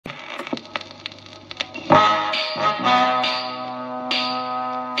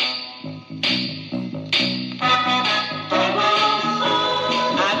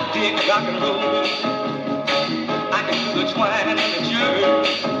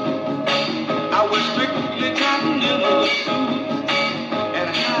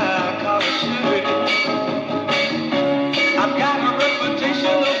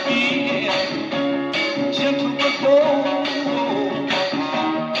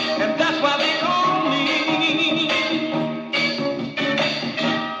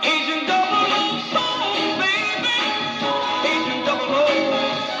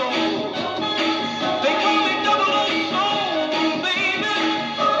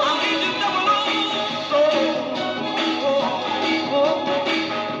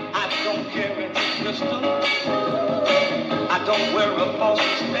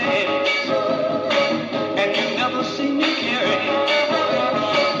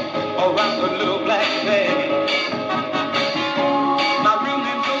around a little black bag. My real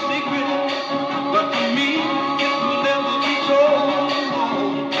name's no secret, but for me, it will never be told.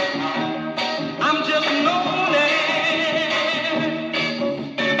 I'm just known as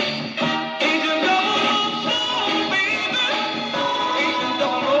Agent Double O Soul, baby. Agent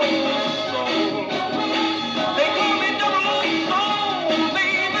Double O Soul. They call me Double O Soul,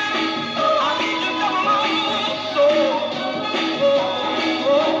 baby. I'm Agent Double O Soul.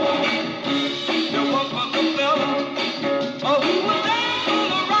 There once was a fella who was down on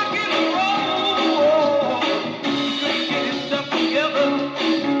the rock and roll. He couldn't get himself together.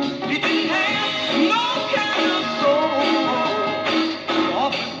 He didn't have no kind of soul. The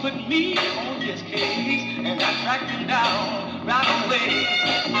office put me on his case, and I tracked him down right away.